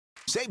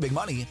Save big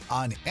money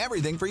on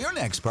everything for your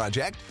next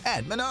project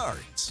at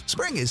Menards.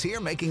 Spring is here,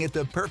 making it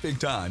the perfect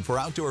time for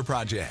outdoor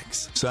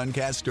projects.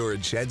 Suncast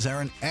storage sheds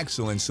are an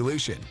excellent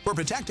solution for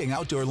protecting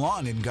outdoor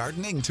lawn and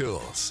gardening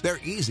tools. They're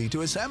easy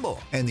to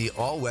assemble, and the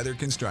all-weather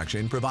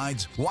construction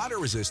provides water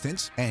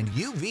resistance and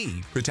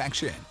UV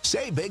protection.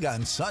 Save big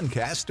on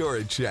Suncast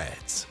storage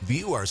sheds.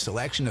 View our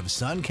selection of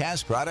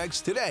Suncast products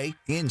today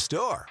in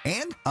store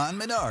and on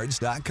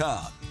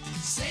Menards.com.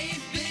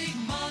 Save big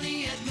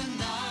money at Menards.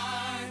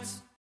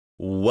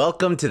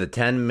 Welcome to the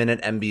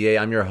 10-Minute MBA.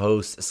 I'm your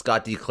host,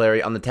 Scott D.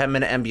 Clary. On the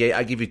 10-Minute MBA,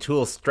 I give you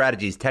tools,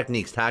 strategies,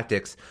 techniques,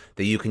 tactics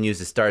that you can use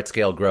to start,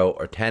 scale, grow,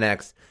 or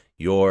 10x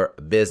your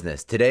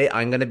business. Today,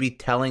 I'm going to be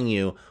telling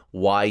you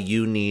why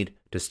you need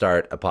to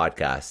start a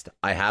podcast.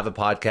 I have a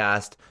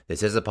podcast.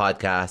 This is a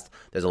podcast.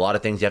 There's a lot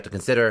of things you have to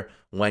consider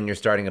when you're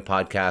starting a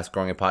podcast,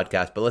 growing a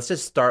podcast, but let's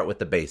just start with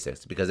the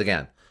basics because,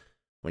 again,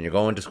 when you're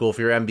going to school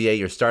for your MBA,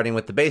 you're starting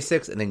with the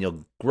basics and then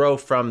you'll grow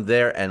from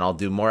there, and I'll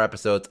do more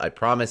episodes, I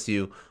promise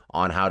you,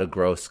 on how to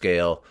grow,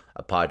 scale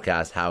a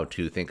podcast, how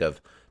to think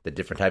of the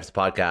different types of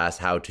podcasts,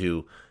 how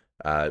to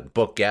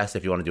book guests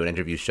if you want to do an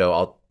interview show.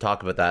 I'll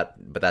talk about that,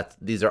 but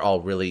these are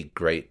all really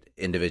great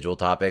individual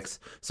topics.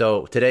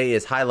 So today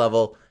is high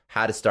level,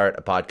 how to start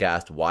a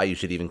podcast, why you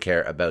should even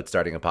care about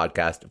starting a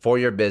podcast for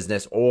your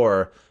business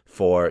or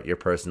for your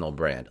personal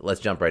brand. Let's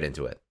jump right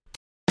into it.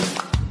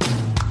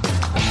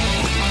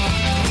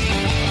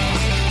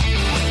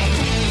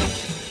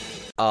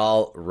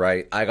 All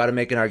right, I got to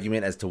make an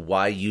argument as to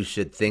why you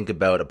should think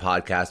about a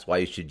podcast, why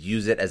you should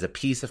use it as a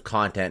piece of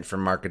content for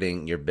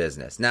marketing your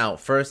business. Now,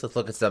 first, let's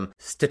look at some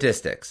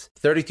statistics.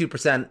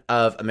 32%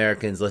 of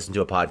Americans listen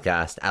to a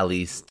podcast at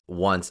least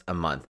once a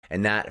month,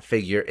 and that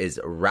figure is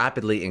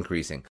rapidly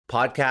increasing.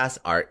 Podcasts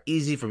are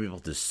easy for people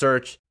to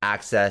search,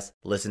 access,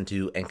 listen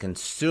to, and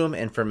consume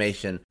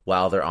information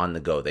while they're on the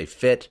go. They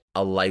fit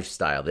a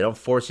lifestyle. They don't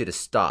force you to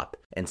stop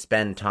and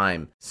spend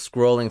time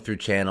scrolling through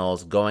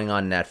channels, going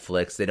on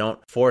Netflix. They don't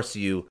force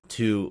you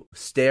to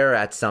stare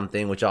at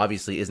something, which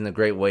obviously isn't a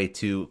great way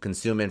to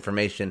consume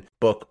information,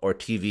 book or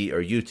TV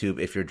or YouTube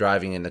if you're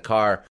driving in the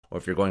car or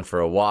if you're going for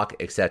a walk,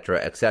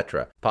 etc.,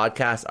 etc.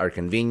 Podcasts are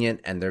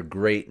convenient and they're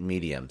great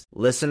mediums.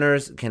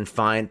 Listeners can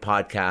find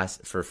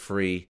podcasts for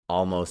free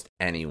almost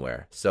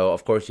anywhere. So,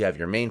 of course, you have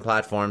your main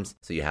platforms.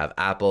 So you have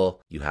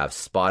Apple, you have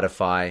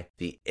Spotify.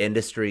 The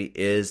industry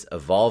is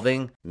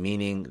evolving,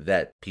 meaning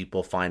that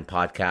people find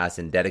podcasts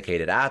in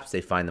dedicated apps.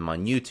 They find them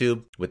on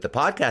YouTube. With the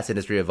podcast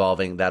industry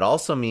evolving, that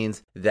also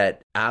means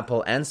that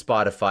Apple and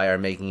Spotify are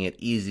making it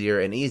easier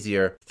and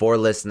easier for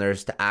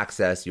listeners to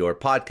access your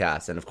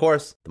podcast. And of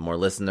course, the more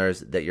listeners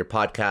that your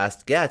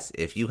podcast gets,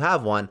 if you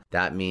have one,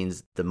 that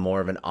means the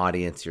more of an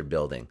audience you're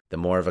building, the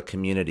more of a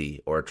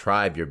community or a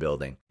tribe you're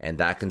building. And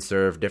that can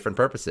serve different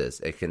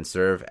purposes. It can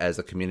serve as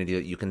a community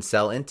that you can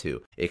sell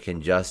into. It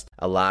can just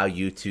allow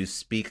you to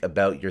speak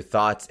about your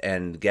thoughts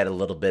and get a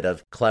little bit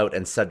of clout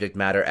and subject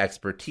matter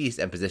expertise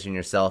and position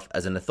yourself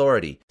as an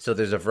authority. So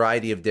there's a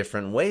variety of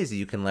different ways that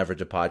you can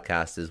leverage a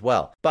podcast as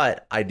well.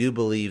 But I do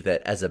believe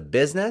that as a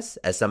business,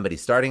 as somebody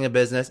starting a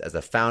business, as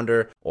a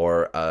founder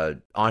or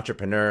an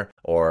entrepreneur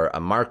or a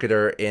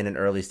marketer in an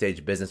early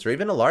stage business or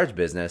even a large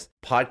business,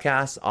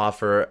 podcasts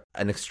offer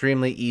an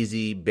extremely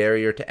easy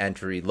barrier to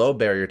entry, low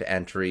barrier to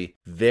entry,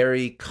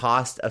 very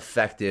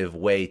cost-effective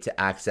way to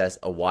access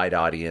a wide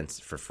audience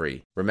for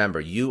free. Remember,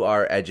 you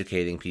are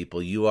educating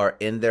people. You are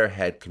in their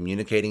head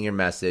communicating your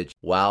message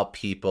while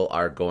people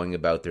are going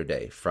about their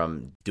day,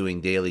 from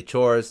doing daily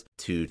chores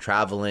to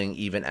traveling,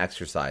 even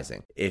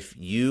exercising. If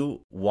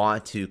you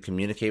want to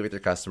communicate with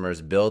your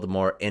customers, build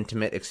more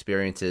intimate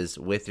experiences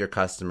with your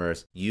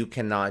customers, you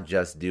cannot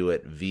just do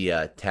it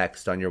via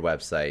text on your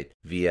website,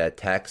 via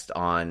text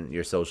on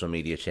your social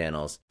media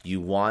channels.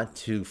 You want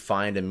to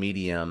find a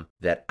medium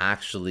that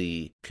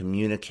actually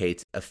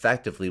communicates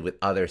effectively with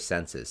other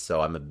senses.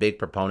 So I'm a big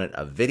proponent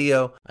of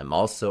video. I'm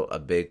also a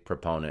big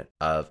proponent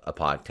of a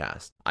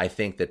podcast. I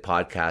think that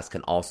podcasts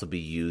can also be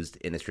used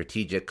in a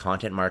strategic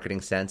content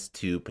marketing sense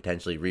to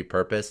potentially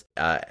repurpose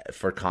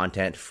for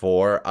content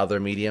for other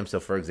mediums. So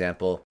for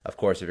example, of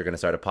course, if you're going to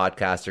start a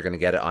podcast, you're going to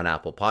get it on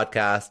Apple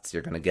Podcasts,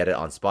 you're going to get it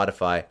on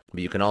Spotify,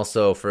 but you can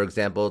also, for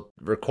example,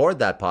 record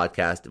that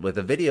podcast with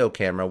a video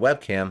camera,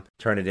 webcam,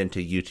 turn it into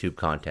YouTube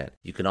content.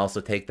 You can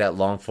also take that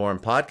long form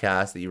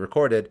podcast that you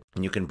recorded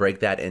and you can break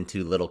that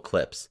into little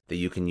clips that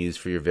you can use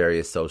for your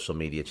various social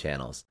media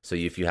channels. So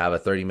if you have a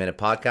 30-minute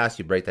podcast,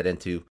 you break that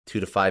into 2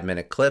 to 5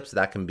 minute clips.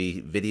 That can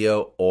be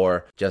video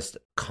or just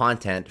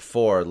content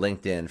for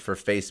LinkedIn, for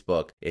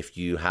Facebook. If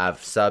you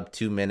have sub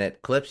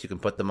 2-minute clips, you can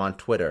put them on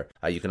Twitter.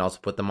 You can also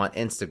put them on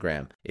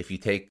Instagram. If you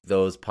take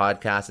those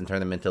podcasts and turn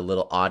them into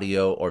little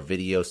audio or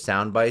video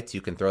sound bites,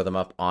 you can throw them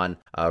up on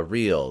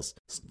Reels,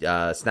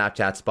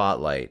 Snapchat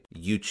Spotlight,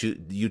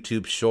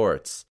 YouTube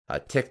Shorts,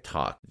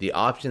 TikTok. The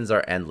options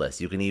are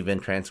endless. You can even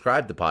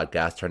transcribe the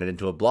podcast, turn it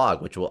into a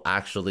blog, which will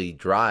actually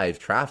drive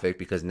traffic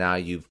because now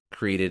you've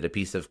created a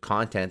piece of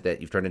content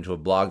that you've turned into a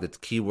blog that's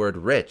keyword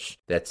rich,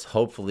 that's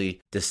hopefully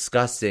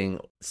discussing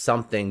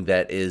something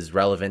that is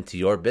relevant to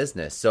your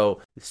business. So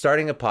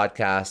starting a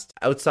podcast,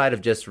 outside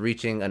of just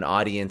reaching an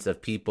audience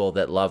of people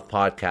that love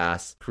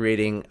podcasts,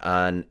 creating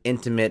an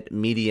intimate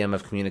medium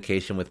of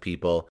communication with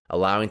people,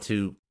 allowing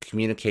to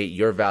communicate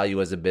your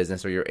value as a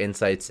business or your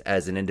insights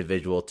as an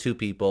individual to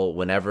people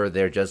whenever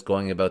they're just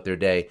going about their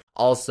day,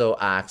 also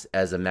acts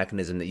as a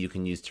mechanism that you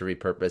can use to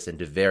repurpose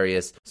into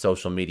various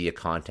social media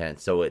content.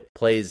 So it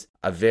plays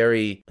a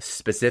very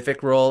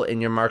specific role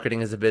in your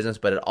marketing as a business,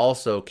 but it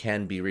also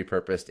can be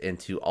repurposed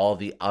into all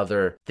the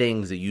other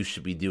things that you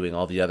should be doing,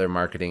 all the other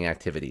marketing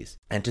activities.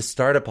 And to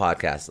start a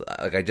podcast,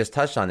 like I just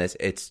touched on this,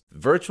 it's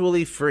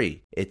virtually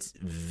free. It's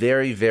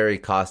very, very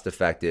cost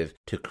effective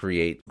to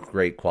create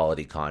great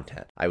quality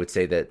content. I would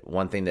say that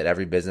one thing that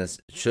every business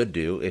should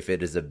do, if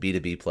it is a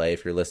B2B play,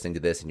 if you're listening to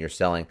this and you're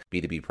selling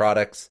B2B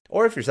products,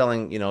 or if you're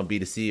selling,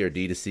 B2C or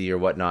D2C or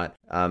whatnot,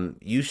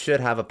 you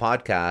should have a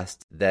podcast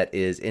that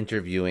is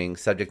interviewing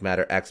subject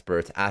matter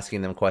experts,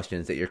 asking them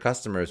questions that your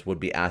customers would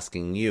be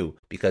asking you,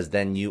 because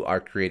then you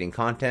are creating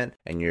content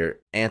and you're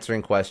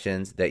answering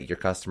questions that your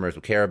customers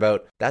will care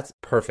about. That's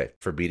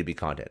perfect for B2B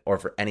content or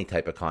for any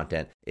type of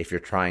content. If you're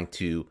trying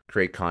to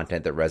create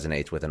content that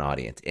resonates with an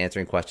audience,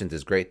 answering questions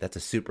is great. That's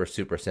a super,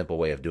 super simple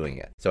way of doing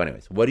it. So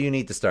anyways, what do you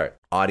need to start?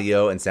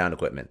 Audio and sound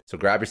equipment. So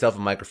grab yourself a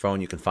microphone.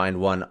 You can find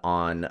one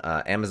on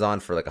Amazon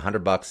for like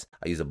 $100.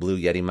 I use a Blue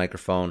Yeti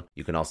microphone.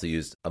 You can also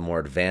use a more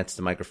advanced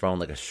microphone,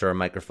 like a Shure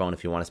microphone,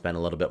 if you want to spend a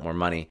little bit more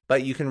money.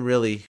 But you can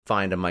really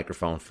find a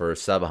microphone for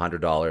sub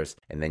 $100,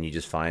 and then you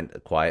just find a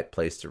quiet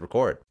place to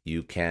record.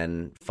 You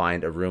can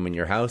find a room in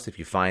your house. If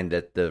you find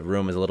that the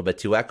room is a little bit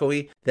too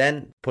echoey,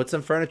 then put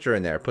some furniture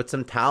in there, put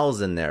some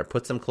towels in there,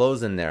 put some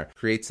clothes in there,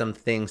 create some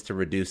things to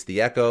reduce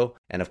the echo.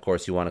 And of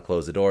course, you want to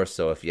close the door.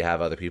 So if you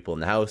have other people in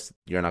the house,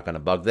 you're not going to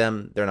bug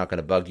them. They're not going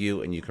to bug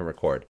you, and you can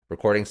record.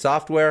 Recording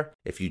software,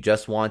 if you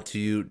just want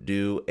to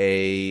do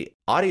a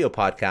audio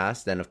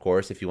podcast, then of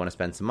course, if you want to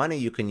spend some money,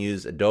 you can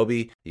use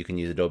Adobe. You can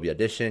use Adobe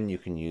Audition. You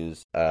can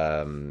use,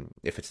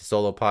 if it's a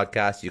solo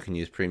podcast, you can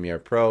use Premiere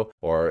Pro.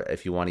 Or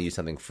if you want to use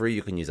something free,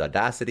 you can use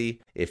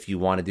Audacity. If you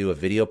want to do a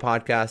video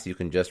podcast, you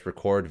can just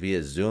record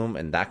via Zoom,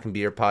 and that can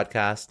be your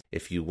podcast.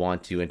 If you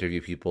want to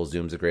interview people,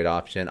 Zoom's a great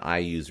option. I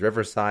use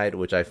Riverside,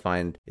 which I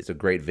find is a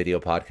great video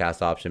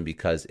podcast option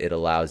because it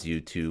allows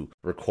you to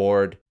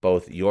record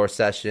both your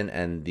session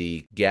and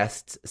the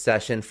guest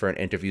session for an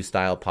interview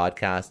style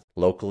podcast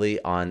locally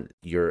on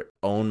your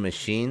own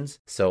machines.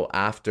 So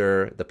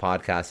after the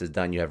podcast is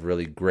done, you have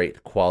really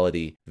great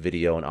quality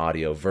video and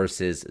audio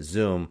versus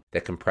Zoom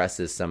that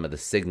compresses some of the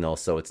signal.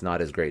 So it's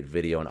not as great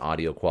video and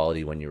audio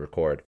quality when you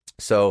record.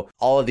 So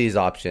all of these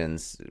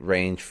options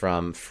range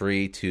from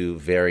free to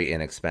very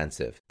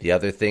inexpensive. The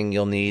other thing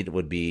you'll need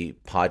would be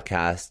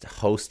podcast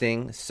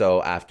hosting.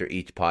 So after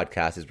each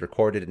podcast is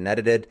recorded and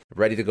edited,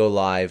 ready to go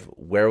live,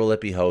 where will it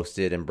be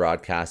hosted and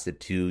broadcasted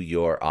to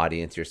your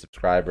audience, your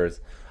subscribers?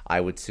 I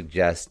would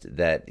suggest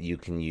that you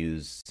can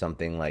use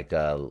something like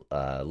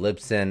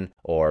Libsyn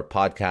or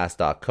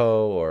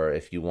podcast.co, or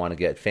if you want to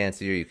get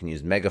fancier, you can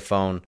use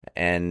Megaphone.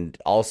 And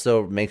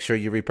also make sure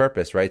you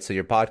repurpose, right? So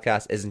your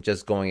podcast isn't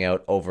just going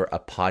out over a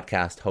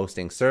podcast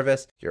hosting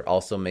service. You're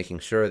also making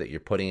sure that you're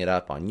putting it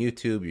up on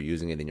YouTube. You're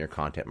using it in your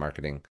content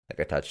marketing, like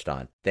I touched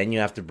on. Then you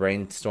have to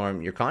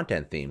brainstorm your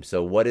content theme.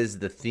 So what is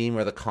the theme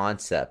or the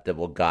concept that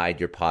will guide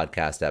your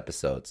podcast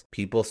episodes?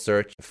 People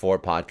search for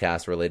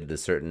podcasts related to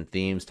certain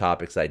themes,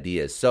 topics,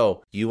 ideas.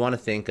 So you want to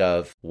think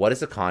of what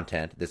is the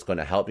content that's going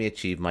to help me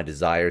achieve my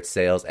desired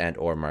sales and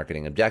or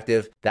marketing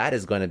objective. That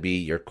is going to be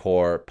your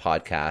core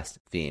podcast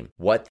theme.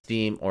 What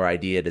theme or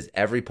idea does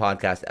every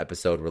podcast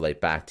episode relate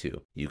back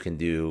to? You can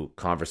do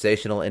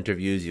conversational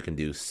interviews, you can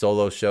do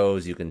solo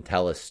shows, you can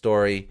tell a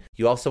story.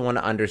 You also want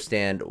to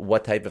understand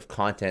what type of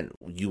content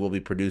you will be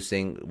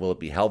producing. Will it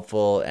be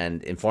helpful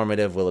and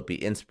informative? Will it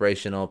be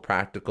inspirational,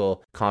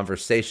 practical,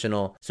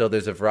 conversational? So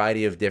there's a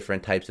variety of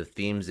different types of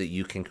themes that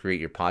you can create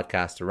your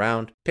podcast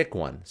around. Pick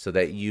one so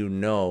that you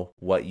know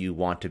what you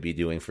want to be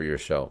doing for your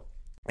show.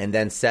 And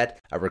then set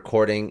a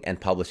recording and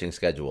publishing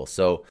schedule.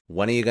 So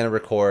when are you going to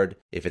record?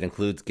 If it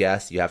includes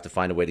guests, you have to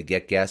find a way to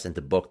get guests and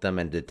to book them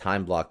and to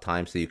time block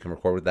time so you can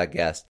record with that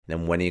guest.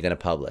 Then when are you going to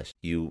publish?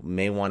 You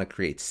may want to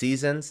create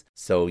seasons.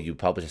 So you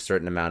publish a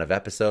certain amount of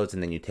episodes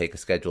and then you take a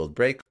scheduled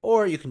break,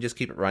 or you can just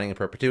keep it running in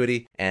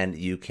perpetuity and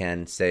you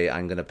can say,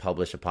 I'm going to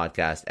publish a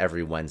podcast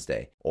every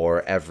Wednesday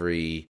or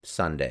every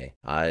Sunday.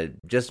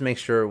 Just make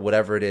sure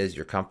whatever it is,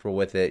 you're comfortable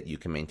with it. You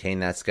can maintain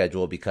that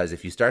schedule, because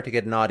if you start to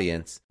get an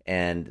audience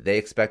and they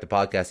expect a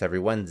podcast every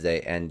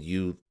Wednesday and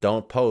you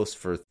don't post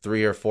for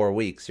 3 or 4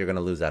 weeks, you're going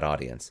to lose that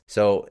audience.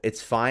 So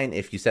it's fine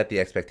if you set the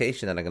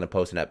expectation that I'm going to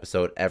post an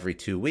episode every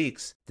 2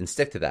 weeks, then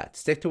stick to that.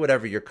 Stick to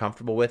whatever you're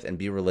comfortable with and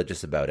be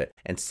religious about it,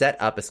 and set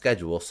up a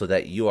schedule so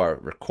that you are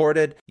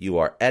recorded, you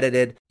are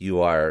edited, you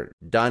are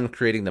done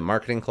creating the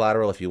marketing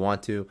collateral if you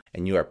want to,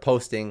 and you are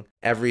posting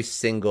every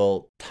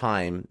single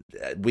time,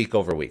 week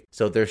over week.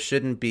 So there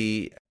shouldn't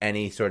be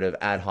any sort of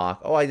ad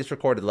hoc, oh, I just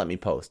recorded, let me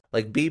post.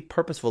 Like, be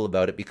purposeful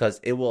about it,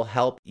 because it will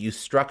help you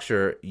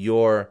structure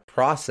your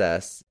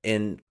process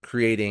in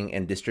creating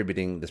and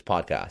distributing this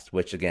podcast,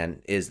 which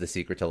again is the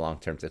secret to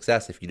long-term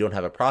success. If you don't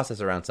have a process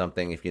around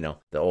something, if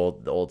the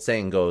old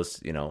saying goes,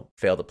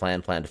 fail to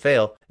plan to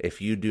fail. If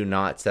you do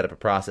not set up a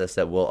process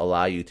that will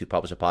allow you to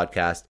publish a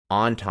podcast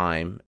on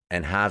time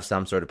and have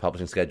some sort of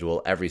publishing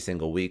schedule every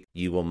single week,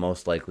 you will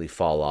most likely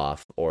fall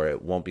off, or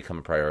it won't become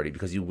a priority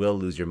because you will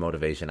lose your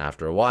motivation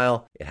after a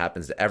while. It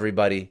happens to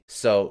everybody.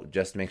 So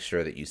just make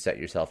sure that you set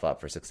yourself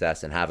up for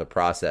success and have a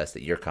process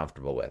that you're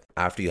comfortable with.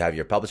 After you have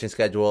your publishing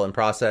schedule and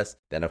process,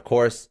 then of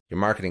course, your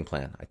marketing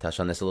plan. I touched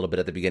on this a little bit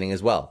at the beginning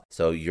as well.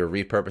 So you're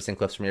repurposing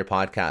clips from your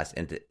podcast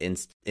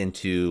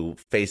into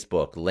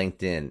Facebook,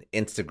 LinkedIn,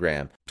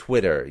 Instagram,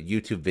 Twitter,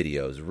 YouTube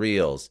videos,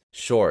 Reels,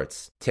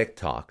 Shorts,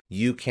 TikTok.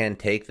 You can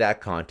take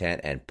that content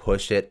and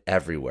push it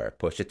everywhere.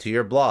 Push it to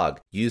your blog.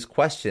 Use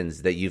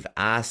questions that you've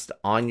asked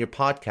on your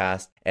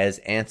podcast as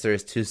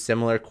answers to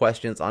similar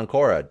questions on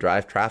Quora.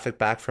 Drive traffic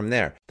back from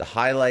there. The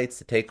highlights,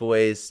 the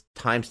takeaways,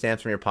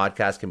 timestamps from your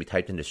podcast can be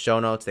typed into show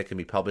notes. They can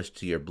be published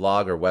to your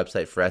blog or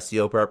website for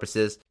SEO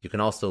purposes. You can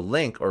also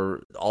link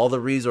or all the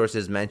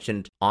resources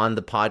mentioned on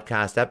the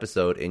podcast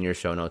episode in your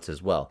show notes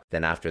as well.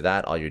 Then after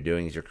that, all you're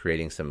doing is you're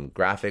creating some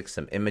graphics,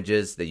 some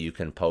images that you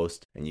can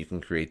post, and you can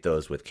create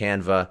those with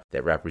Canva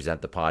that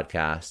represent the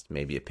podcast,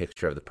 maybe a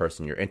picture of the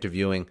person you're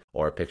interviewing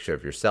or a picture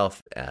of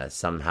yourself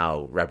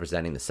somehow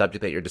representing the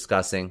subject that you're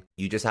discussing.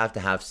 You just have to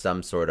have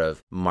some sort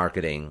of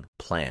marketing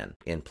plan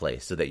in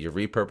place so that you're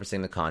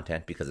repurposing the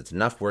content, because it's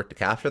enough work to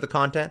capture the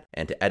content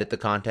and to edit the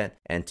content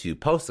and to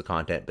post the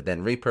content, but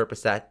then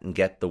repurpose that and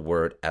get the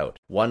word out.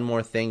 One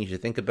more thing you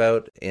should think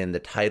about in the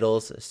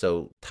titles.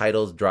 So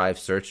titles drive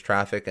search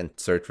traffic and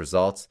search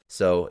results.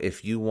 So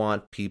if you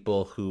want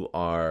people who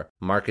are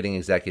marketing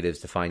executives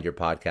to find your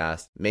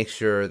podcast, make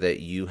sure that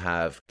you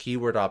have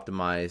keyword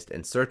optimized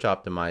and search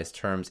optimized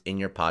terms in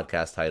your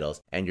podcast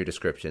titles and your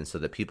description so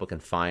that people can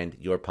find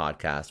your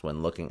podcast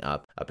when looking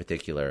up a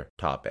particular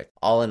topic.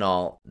 All in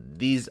all,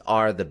 these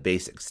are the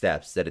basic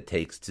steps that it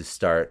takes to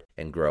start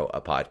and grow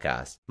a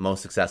podcast.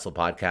 Most successful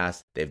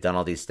podcasts, they've done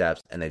all these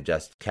steps and they've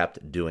just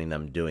kept doing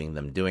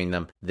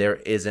them. There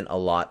isn't a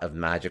lot of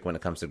magic when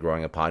it comes to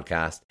growing a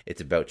podcast.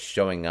 It's about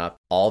showing up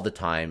all the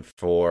time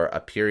for a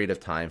period of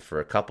time for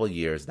a couple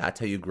years. That's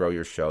how you grow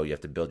your show. You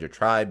have to build your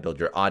tribe, build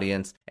your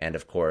audience, and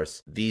of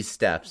course, these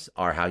steps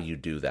are how you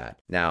do that.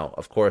 Now,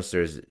 of course,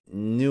 there's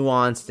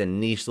nuanced and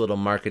niche little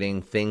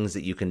marketing things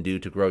that you can do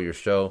to grow your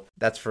show.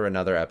 That's for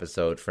another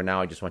episode. For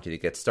now, I just want you to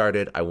get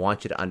started. I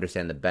want you to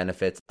understand the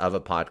benefits of a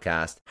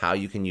podcast, how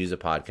you can use a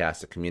podcast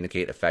to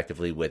communicate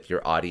effectively with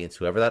your audience,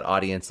 whoever that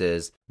audience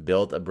is.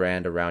 Build a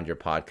brand around your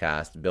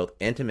podcast, build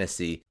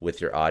intimacy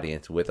with your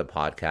audience with a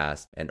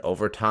podcast, and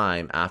over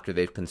time, after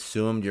they've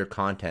consumed your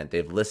content,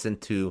 they've listened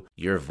to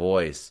your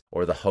voice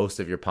or the host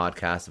of your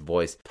podcast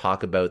voice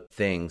talk about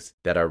things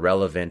that are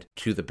relevant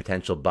to the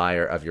potential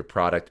buyer of your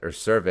product or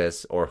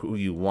service, or who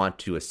you want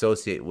to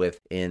associate with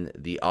in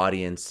the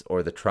audience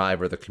or the tribe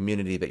or the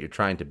community that you're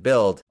trying to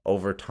build.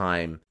 Over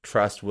time,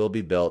 trust will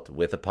be built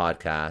with a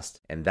podcast,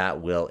 and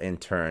that will in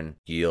turn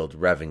yield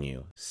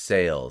revenue,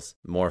 sales,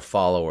 more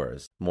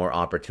followers, more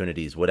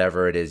opportunities.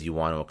 Whatever it is you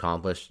want to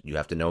accomplish, you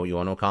have to know what you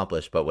want to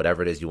accomplish, but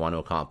whatever it is you want to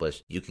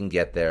accomplish, you can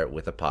get there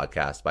with a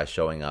podcast by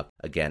showing up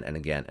again and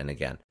again and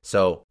again.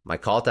 So my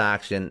call to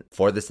action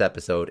for this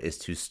episode is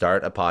to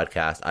start a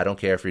podcast. I don't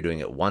care if you're doing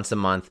it once a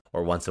month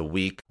or once a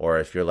week, or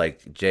if you're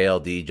like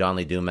JLD, John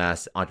Lee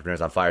Dumas,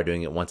 Entrepreneurs on Fire,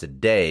 doing it once a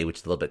day, which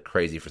is a little bit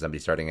crazy for somebody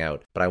starting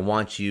out. But I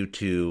want you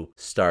to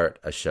start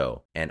a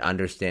show and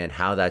understand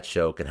how that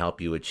show can help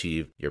you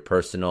achieve your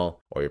personal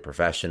or your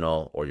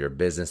professional or your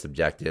business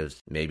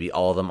objectives, maybe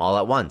all of them all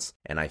at once.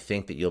 And I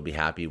think that you'll be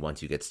happy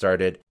once you get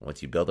started.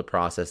 Once you build a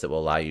process that will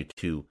allow you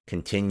to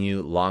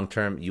continue long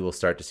term, you will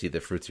start to see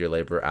the fruits of your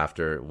labor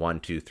after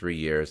 1, 2, 3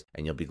 years,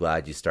 and you'll be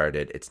glad you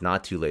started. It's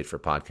not too late for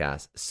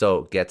podcasts,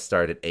 so get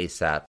started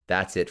ASAP.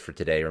 That's it for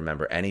today.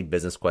 Remember, any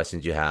business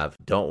questions you have,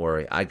 don't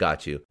worry, I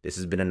got you. This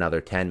has been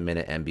another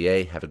 10-minute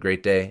MBA. Have a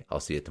great day.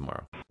 I'll see you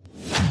tomorrow.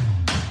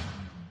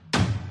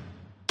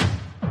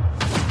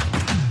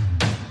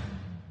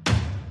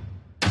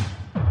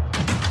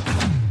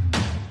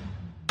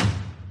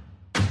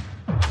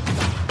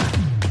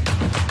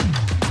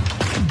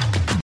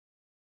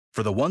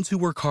 For the ones who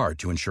work hard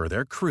to ensure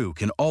their crew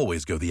can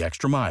always go the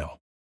extra mile,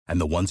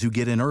 and the ones who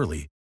get in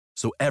early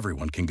so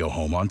everyone can go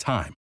home on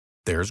time,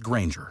 there's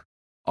Grainger,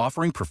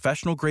 offering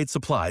professional-grade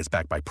supplies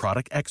backed by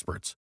product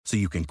experts so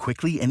you can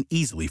quickly and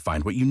easily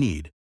find what you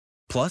need.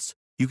 Plus,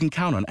 you can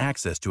count on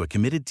access to a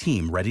committed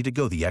team ready to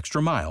go the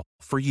extra mile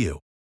for you.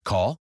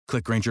 Call,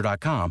 click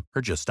Grainger.com,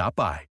 or just stop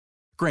by.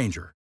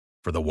 Grainger,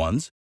 for the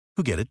ones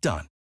who get it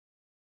done.